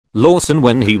Lawson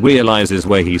when he realizes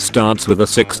where he starts with a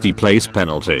 60 place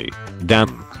penalty.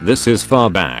 Damn, this is far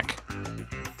back.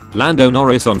 Lando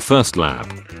Norris on first lap.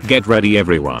 Get ready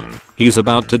everyone, he's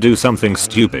about to do something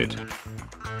stupid.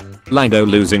 Lando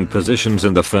losing positions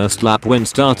in the first lap when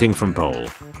starting from pole.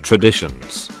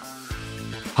 Traditions.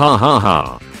 Ha ha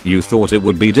ha, you thought it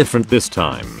would be different this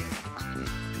time.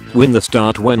 Win the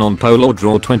start when on pole or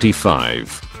draw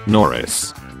 25.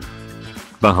 Norris.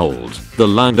 Behold, the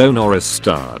Lando Norris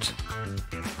start.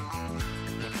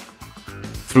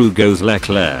 Through goes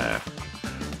Leclerc.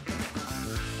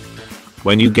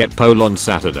 When you get pole on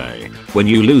Saturday, when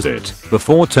you lose it,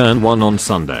 before turn 1 on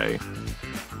Sunday.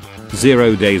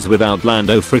 0 days without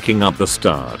Lando freaking up the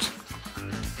start.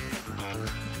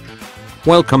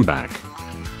 Welcome back.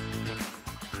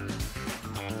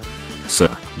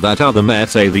 Sir, that other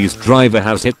Mercedes driver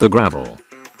has hit the gravel.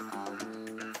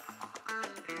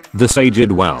 This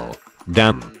aged well.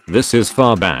 Damn, this is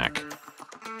far back.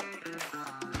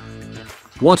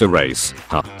 What a race,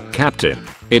 huh, Captain,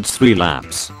 it's 3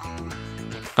 laps.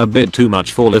 A bit too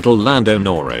much for little Lando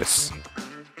Norris.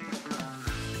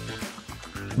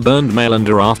 Burned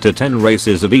Melander after 10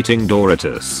 races of eating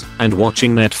Doritos and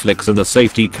watching Netflix in the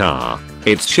safety car.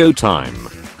 It's showtime.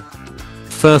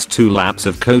 First 2 laps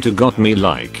of Kota got me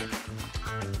like.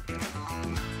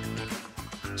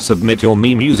 Submit your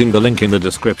meme using the link in the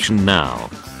description now.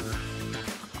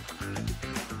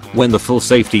 When the full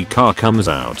safety car comes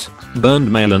out, burned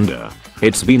Melander.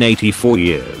 It's been 84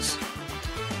 years.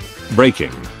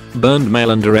 Breaking. Burned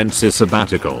Melander ends his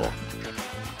sabbatical.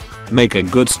 Make a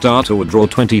good start or draw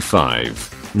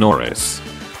 25. Norris.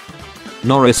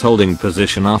 Norris holding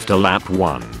position after lap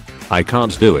 1. I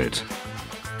can't do it.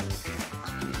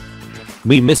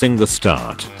 Me missing the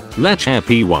start. Leclerc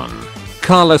P1.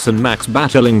 Carlos and Max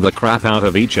battling the crap out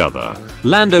of each other.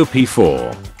 Lando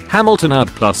P4. Hamilton out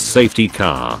plus safety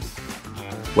car.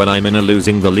 When I'm in a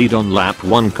losing the lead on lap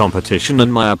 1 competition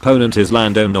and my opponent is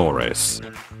Lando Norris.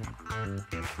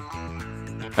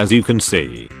 As you can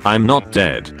see, I'm not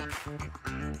dead.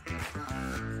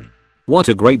 What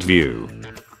a great view.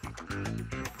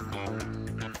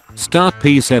 Start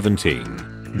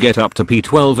P17. Get up to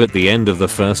P12 at the end of the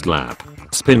first lap.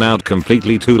 Spin out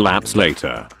completely 2 laps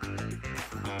later.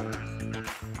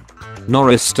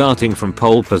 Norris starting from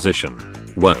pole position.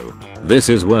 Whoa, this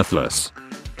is worthless.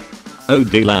 Oh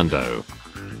de Lando.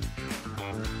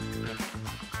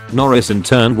 Norris in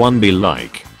turn 1 be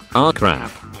like, ah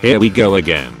crap, here we go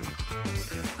again.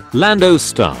 Lando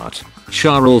start.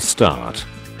 Charles start.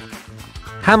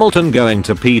 Hamilton going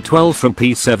to P12 from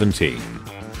P17.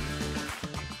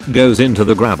 Goes into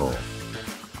the gravel.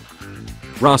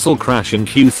 Russell crash in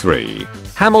Q3.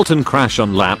 Hamilton crash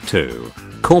on lap 2.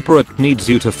 Corporate needs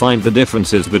you to find the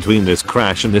differences between this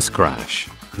crash and this crash.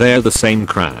 They're the same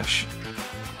crash.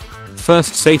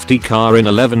 First safety car in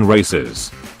 11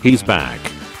 races. He's back.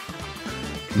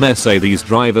 Mercedes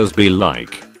drivers be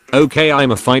like, okay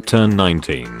I'm a fight turn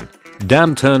 19.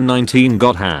 Damn turn 19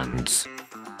 got hands.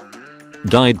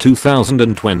 Died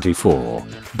 2024.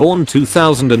 Born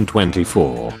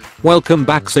 2024. Welcome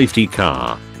back safety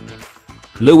car.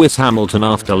 Lewis Hamilton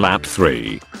after lap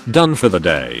 3. Done for the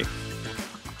day.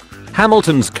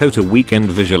 Hamilton's Kota weekend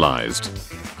visualized.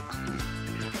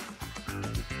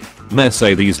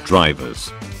 Mercedes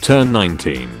drivers. Turn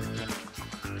 19.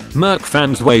 Merc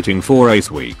fans waiting for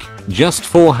race week, just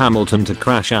for Hamilton to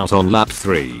crash out on lap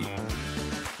 3.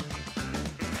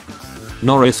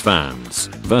 Norris fans.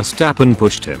 Verstappen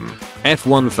pushed him.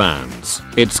 F1 fans.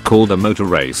 It's called a motor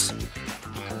race.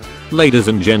 Ladies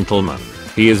and gentlemen,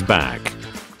 he is back.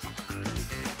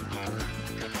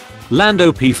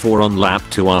 Lando P4 on lap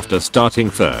 2 after starting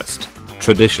first.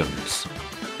 Traditions.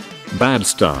 Bad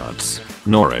starts.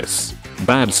 Norris.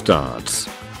 Bad starts.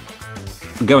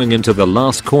 Going into the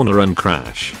last corner and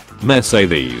crash.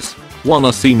 Mercedes.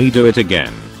 Wanna see me do it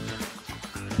again.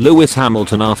 Lewis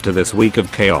Hamilton after this week of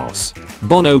chaos.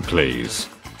 Bono please.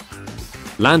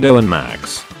 Lando and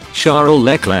Max. Charles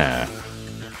Leclerc.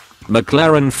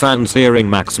 McLaren fans hearing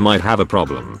Max might have a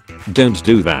problem. Don't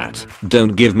do that.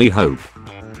 Don't give me hope.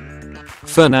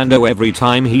 Fernando every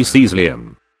time he sees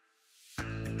Liam.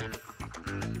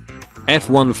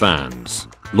 F1 fans.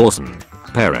 Lawson.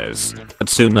 Perez.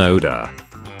 Tsunoda.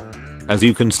 As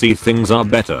you can see things are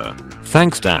better.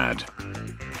 Thanks Dad.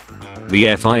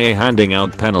 The FIA handing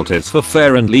out penalties for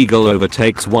fair and legal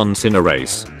overtakes once in a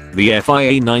race. The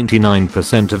FIA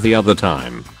 99% of the other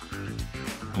time.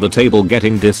 The table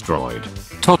getting destroyed.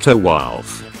 Toto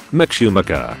Wolff. Mick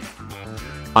Schumacher.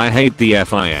 I hate the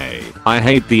FIA. I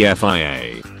hate the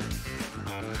FIA.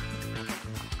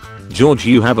 George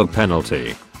you have a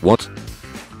penalty. What?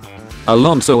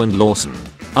 Alonso and Lawson.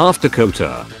 After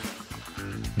Kota.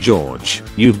 George,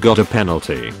 you've got a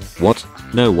penalty. What?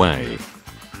 No way.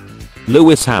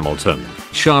 Lewis Hamilton,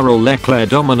 Charles Leclerc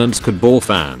dominance could bore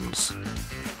fans.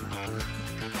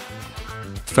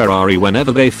 Ferrari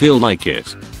whenever they feel like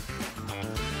it.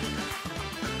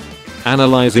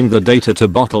 Analyzing the data to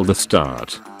bottle the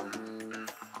start.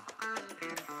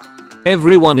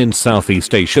 Everyone in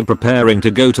Southeast Asia preparing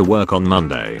to go to work on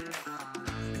Monday.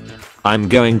 I'm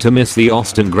going to miss the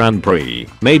Austin Grand Prix.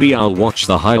 Maybe I'll watch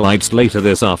the highlights later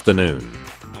this afternoon.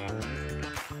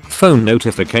 Phone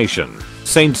notification.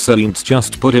 Sainz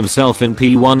just put himself in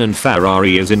P1 and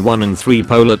Ferrari is in 1 and 3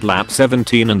 pole at lap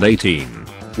 17 and 18.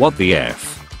 What the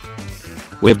F?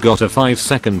 We've got a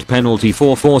 5-second penalty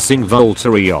for forcing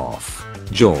Valtteri off.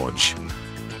 George.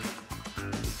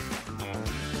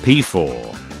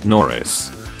 P4.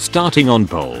 Norris. Starting on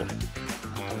pole.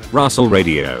 Russell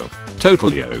radio.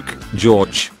 Total yoke.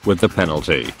 George with the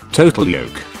penalty. Total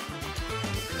yoke.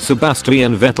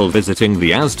 Sebastian Vettel visiting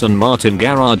the Aston Martin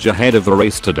garage ahead of the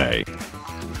race today.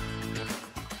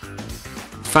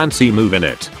 Fancy moving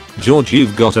it. George,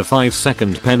 you've got a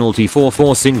 5-second penalty for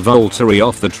forcing Valtteri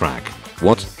off the track.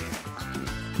 What?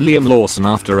 Liam Lawson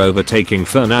after overtaking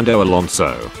Fernando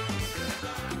Alonso.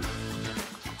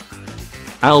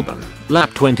 Albon.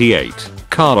 Lap 28.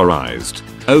 Colorized.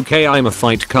 Okay, I'm a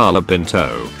fight Carla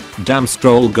Pinto. Damn,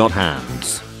 Stroll got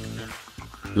hands.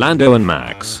 Lando and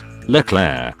Max.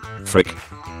 Leclerc. Frick.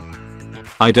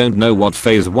 I don't know what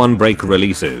phase 1 brake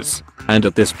release is, and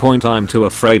at this point I'm too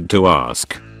afraid to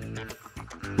ask.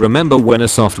 Remember when a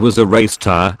soft was a race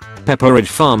tire? Pepperidge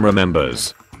Farm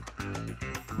remembers.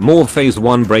 More phase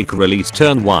 1 brake release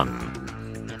turn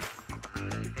 1.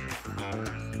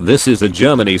 This is a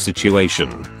Germany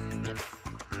situation.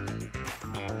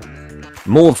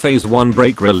 More phase 1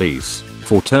 brake release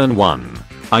for turn 1.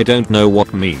 I don't know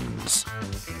what means.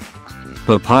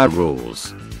 Papaya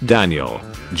rules. Daniel.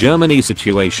 Germany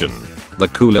situation. The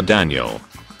cooler Daniel.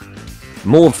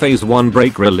 More phase 1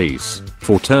 brake release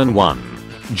for turn 1.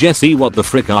 Jesse, what the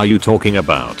frick are you talking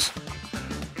about?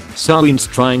 Sainz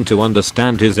trying to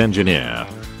understand his engineer.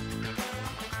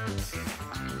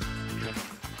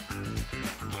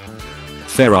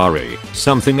 Ferrari.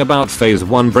 Something about phase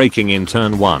 1 braking in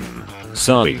turn 1.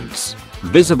 Sainz.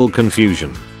 Visible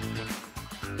confusion.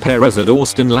 Perez at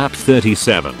Austin lap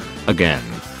 37. Again.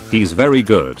 He's very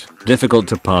good. Difficult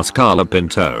to pass Carla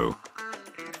Pinto.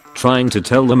 Trying to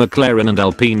tell the McLaren and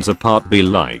Alpines apart be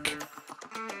like.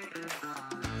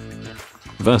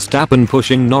 Verstappen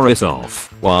pushing Norris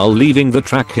off while leaving the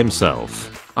track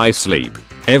himself. I sleep.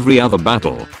 Every other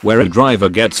battle where a driver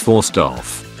gets forced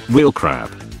off. Real crap.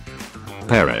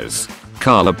 Perez.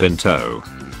 Carla Pinto.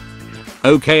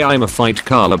 Okay, I'm a fight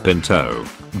Carla Pinto.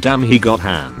 Damn, he got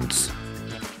hands.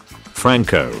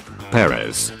 Franco.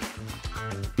 Perez.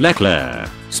 Leclerc.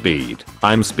 Speed.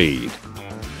 I'm speed.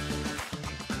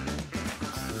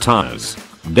 Tires.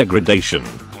 Degradation.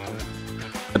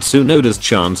 At Tsunoda's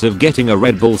chance of getting a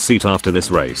Red Bull seat after this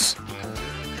race.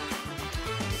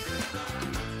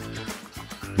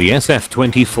 The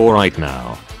SF24 right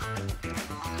now.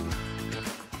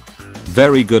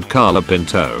 Very good Carla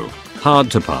Pinto. Hard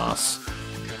to pass.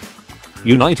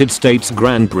 United States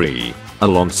Grand Prix.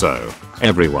 Alonso.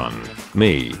 Everyone.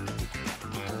 Me.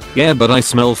 Yeah, but I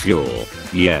smell fuel.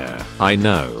 Yeah, I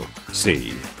know.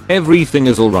 See. Everything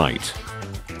is alright.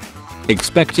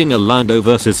 Expecting a Lando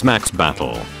vs Max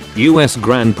battle. US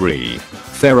Grand Prix.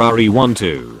 Ferrari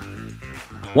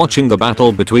 1-2. Watching the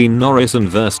battle between Norris and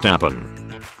Verstappen.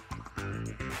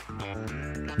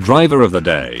 Driver of the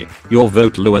day. Your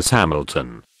vote Lewis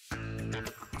Hamilton.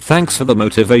 Thanks for the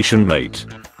motivation, mate.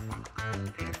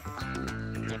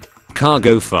 Car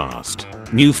go fast.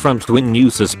 New front wing,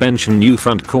 new suspension, new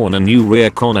front corner, new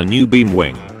rear corner, new beam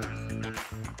wing.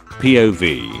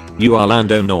 POV. You are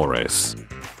Lando Norris.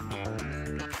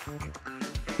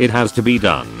 It has to be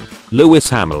done. Lewis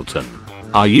Hamilton.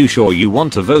 Are you sure you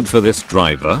want to vote for this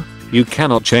driver? You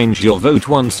cannot change your vote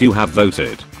once you have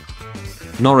voted.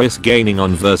 Norris gaining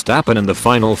on Verstappen in the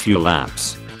final few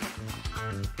laps.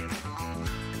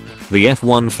 The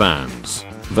F1 fans.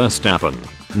 Verstappen.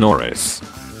 Norris.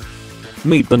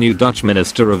 Meet the new Dutch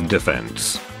Minister of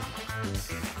Defense.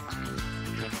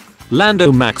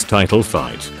 Lando Max title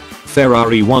fight.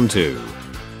 Ferrari 1-2.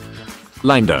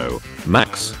 Lando.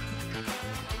 Max.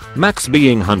 Max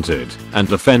being hunted and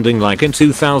defending like in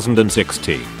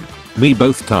 2016. Me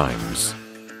both times.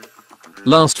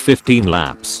 Last 15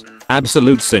 laps.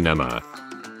 Absolute cinema.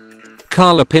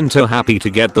 Carla Pinto happy to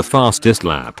get the fastest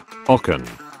lap. Ocon.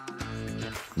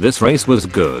 This race was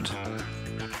good.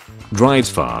 Drives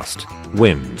fast.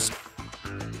 Wins.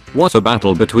 What a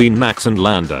battle between Max and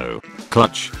Lando.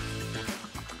 Clutch.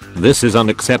 This is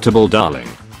unacceptable, darling.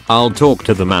 I'll talk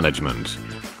to the management.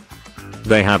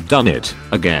 They have done it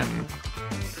again.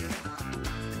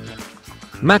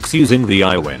 Max using the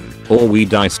I win or we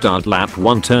die start lap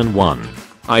 1 turn 1.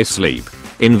 I sleep.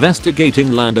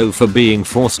 Investigating Lando for being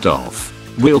forced off.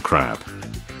 Wheel crap.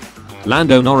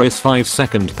 Lando Norris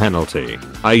 5-second penalty.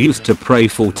 I used to pray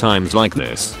 4 times like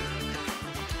this.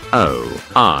 Oh,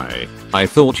 I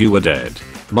thought you were dead.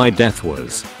 My death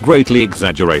was greatly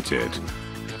exaggerated.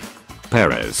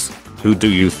 Perez. Who do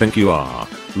you think you are?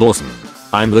 Lawson.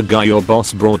 I'm the guy your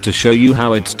boss brought to show you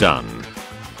how it's done.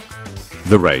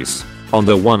 The race. On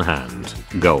the one hand,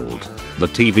 gold. The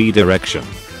TV direction.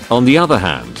 On the other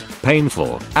hand,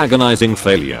 painful, agonizing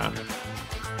failure.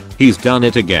 He's done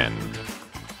it again.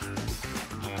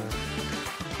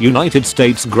 United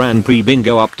States Grand Prix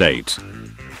bingo update.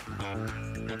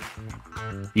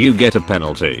 You get a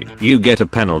penalty. You get a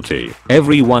penalty.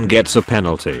 Everyone gets a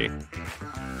penalty.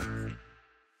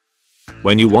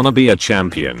 When you wanna be a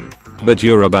champion, but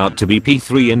you're about to be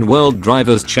P3 in World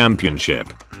Drivers' Championship.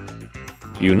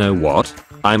 You know what?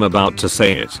 I'm about to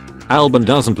say it. Albon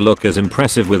doesn't look as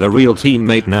impressive with a real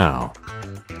teammate now.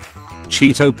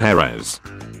 Cheeto Perez.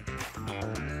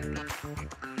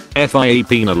 FIA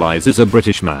penalizes a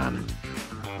British man.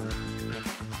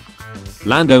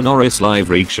 Lando Norris live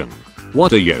reaction.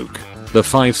 What a yoke. The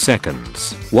 5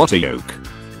 seconds. What a yoke.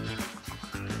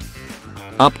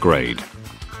 Upgrade.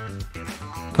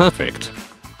 Perfect.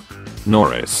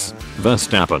 Norris.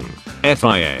 Verstappen.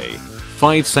 FIA.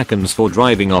 5 seconds for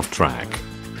driving off track.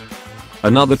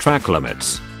 Another track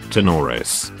limits. To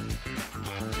Norris.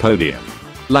 Podium.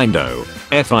 Lando.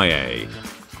 FIA.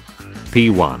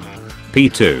 P1.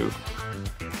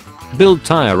 P2. Build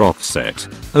tire offset.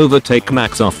 Overtake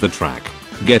Max off the track.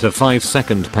 Get a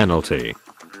 5-second penalty.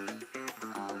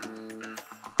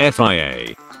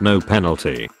 FIA. No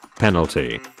penalty.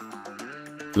 Penalty.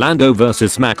 Lando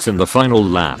vs Max in the final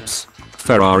laps.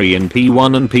 Ferrari in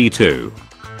P1 and P2.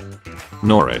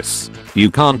 Norris. You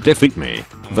can't defeat me,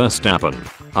 Verstappen.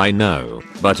 I know,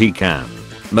 but he can.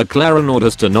 McLaren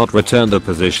orders to not return the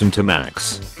position to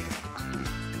Max.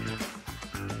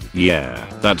 Yeah,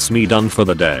 that's me done for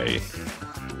the day.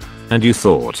 And you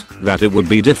thought that it would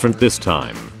be different this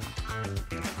time.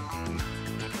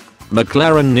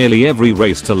 McLaren nearly every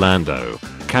race to Lando.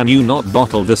 Can you not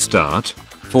bottle the start?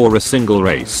 For a single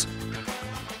race.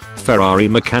 Ferrari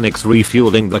mechanics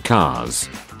refueling the cars.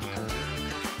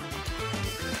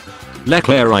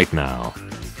 Leclerc right now.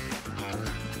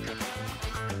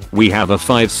 We have a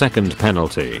 5-second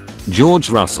penalty. George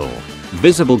Russell.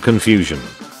 Visible confusion.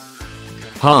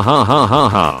 Ha ha ha ha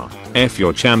ha. F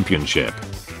your championship.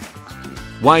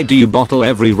 Why do you bottle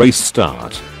every race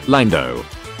start? Lando.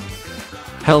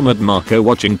 Helmut Marko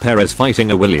watching Perez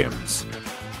fighting a Williams.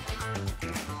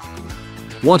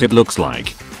 What it looks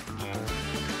like.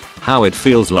 How it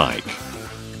feels like.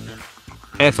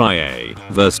 FIA.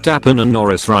 Verstappen and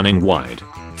Norris running wide.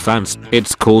 Fans,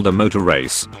 it's called a motor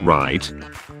race, right?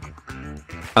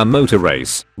 A motor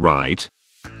race, right?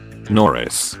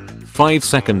 Norris.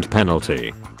 5-second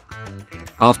penalty.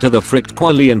 After the fricked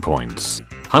qualifying points.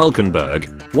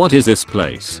 Hulkenberg, what is this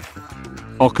place?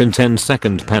 Ocon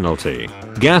 10-second penalty.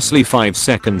 Gasly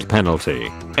 5-second penalty.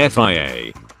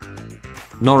 FIA.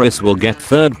 Norris will get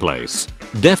 3rd place.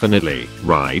 Definitely,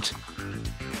 right?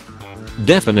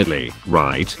 Definitely,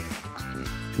 right?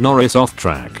 Norris off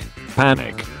track.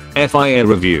 Panic. FIA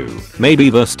review. Maybe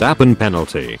Verstappen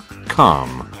penalty.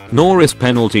 Calm. Norris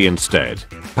penalty instead.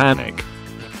 Panic.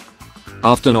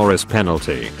 After Norris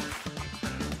penalty.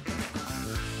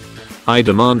 I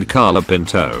demand Carla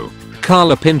Pinto.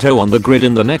 Carla Pinto on the grid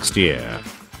in the next year.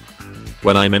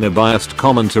 When I'm in a biased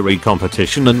commentary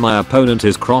competition and my opponent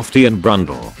is Crofty and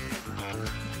Brundle.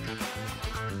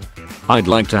 I'd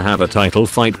like to have a title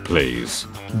fight, please.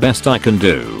 Best I can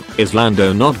do is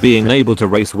Lando not being able to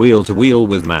race wheel to wheel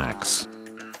with Max.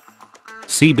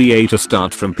 CBA to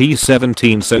start from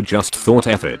P17, so just thought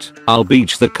F it. I'll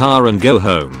beach the car and go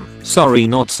home. Sorry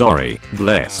not sorry,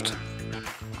 blessed.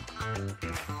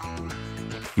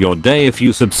 Your day if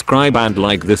you subscribe and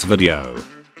like this video.